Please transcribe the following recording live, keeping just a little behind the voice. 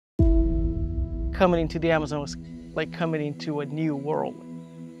coming into the Amazon was like coming into a new world.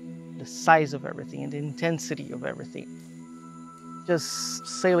 The size of everything and the intensity of everything. Just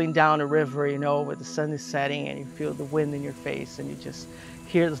sailing down a river, you know, where the sun is setting and you feel the wind in your face and you just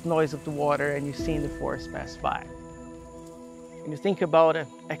hear the noise of the water and you're seeing the forest pass by. When you think about an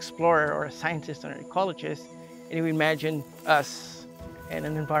explorer or a scientist or an ecologist, and you imagine us in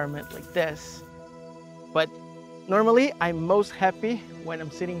an environment like this. But normally, I'm most happy when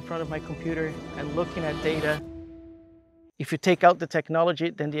I'm sitting in front of my computer and looking at data. If you take out the technology,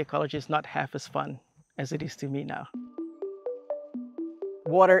 then the ecology is not half as fun as it is to me now.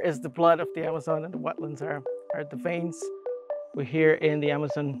 Water is the blood of the Amazon, and the wetlands are the veins. We're here in the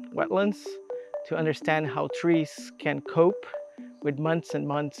Amazon wetlands to understand how trees can cope with months and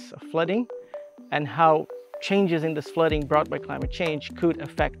months of flooding and how changes in this flooding brought by climate change could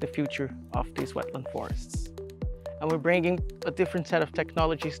affect the future of these wetland forests. And we're bringing a different set of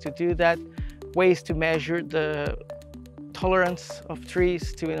technologies to do that, ways to measure the tolerance of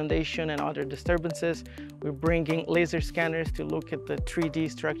trees to inundation and other disturbances. We're bringing laser scanners to look at the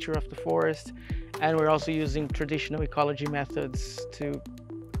 3D structure of the forest. And we're also using traditional ecology methods to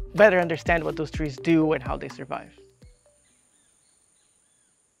better understand what those trees do and how they survive.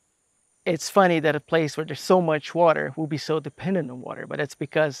 It's funny that a place where there's so much water will be so dependent on water, but it's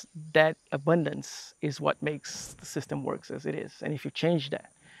because that abundance is what makes the system work as it is. And if you change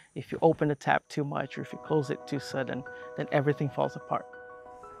that, if you open the tap too much or if you close it too sudden, then everything falls apart.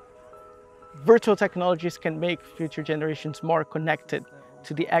 Virtual technologies can make future generations more connected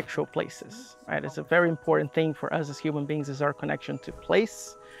to the actual places, right? It's a very important thing for us as human beings is our connection to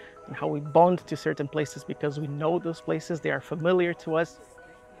place and how we bond to certain places because we know those places, they are familiar to us.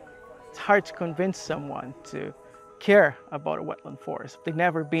 It's hard to convince someone to care about a wetland forest. If they've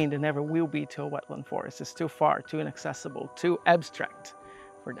never been, they never will be to a wetland forest. It's too far, too inaccessible, too abstract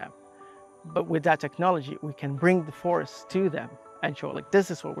for them. But with that technology, we can bring the forest to them and show, like, this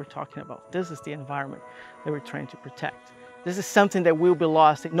is what we're talking about. This is the environment that we're trying to protect. This is something that will be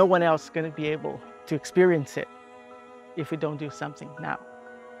lost, that no one else is going to be able to experience it if we don't do something now.